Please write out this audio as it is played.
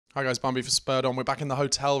Hi guys, Bambi for Spurred On. We're back in the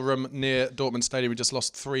hotel room near Dortmund Stadium. We just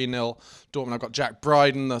lost 3-0. Dortmund, I've got Jack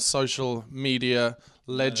Bryden, the social media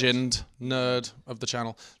legend, nerd of the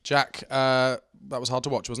channel. Jack, that was hard to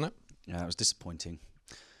watch, wasn't it? Yeah, it was disappointing.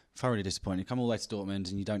 Thoroughly disappointing. You come all the way to Dortmund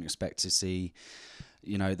and you don't expect to see,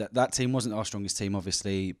 that team wasn't our strongest team,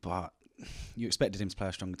 obviously, but you expected him to play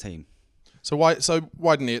a stronger team. So why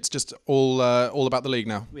didn't he? It's just all about the league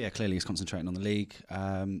now. Yeah, clearly he's concentrating on the league.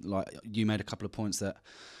 Like you made a couple of points that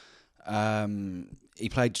he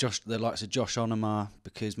played the likes of Josh Onomah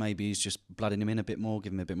because maybe he's just blooding him in a bit more,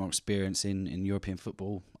 giving him a bit more experience in European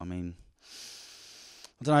football. I mean,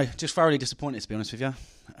 I don't know, just thoroughly disappointed to be honest with you.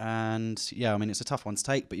 And yeah, I mean, it's a tough one to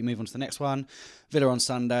take, but you move on to the next one. Villa on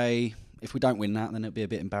Sunday. If we don't win that, then it'll be a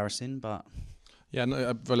bit embarrassing, but... Yeah,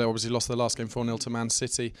 no, Villa obviously lost their last game 4-0 to Man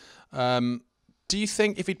City. Do you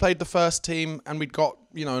think if he'd played the first team and we'd got,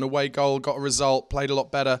 an away goal, got a result, played a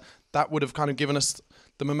lot better, that would have kind of given us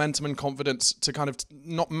the momentum and confidence to kind of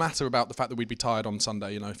not matter about the fact that we'd be tired on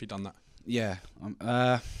Sunday, if he'd done that? Yeah.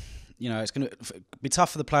 It's going to be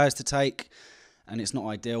tough for the players to take, and it's not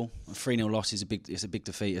ideal. A 3-0 loss is a big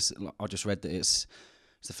defeat. I just read that it's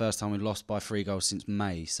the first time we've lost by 3 goals since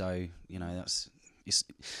May, so,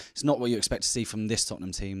 it's not what you expect to see from this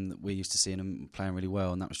Tottenham team that we're used to seeing them playing really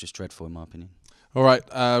well, and that was just dreadful in my opinion. All right,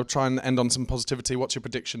 try and end on some positivity. What's your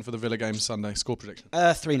prediction for the Villa game Sunday? Score prediction?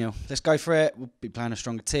 3-0. Let's go for it. We'll be playing a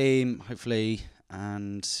stronger team, hopefully,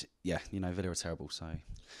 and yeah, Villa are terrible, so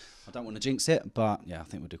I don't want to jinx it, but yeah, I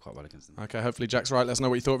think we'll do quite well against them. Okay, hopefully Jack's right. Let us know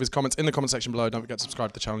what you thought of his comments in the comment section below. Don't forget to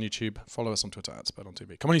subscribe to the channel on YouTube. Follow us on Twitter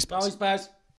 @SpurredOnTV. Come on, you Spurs. Go Spurs.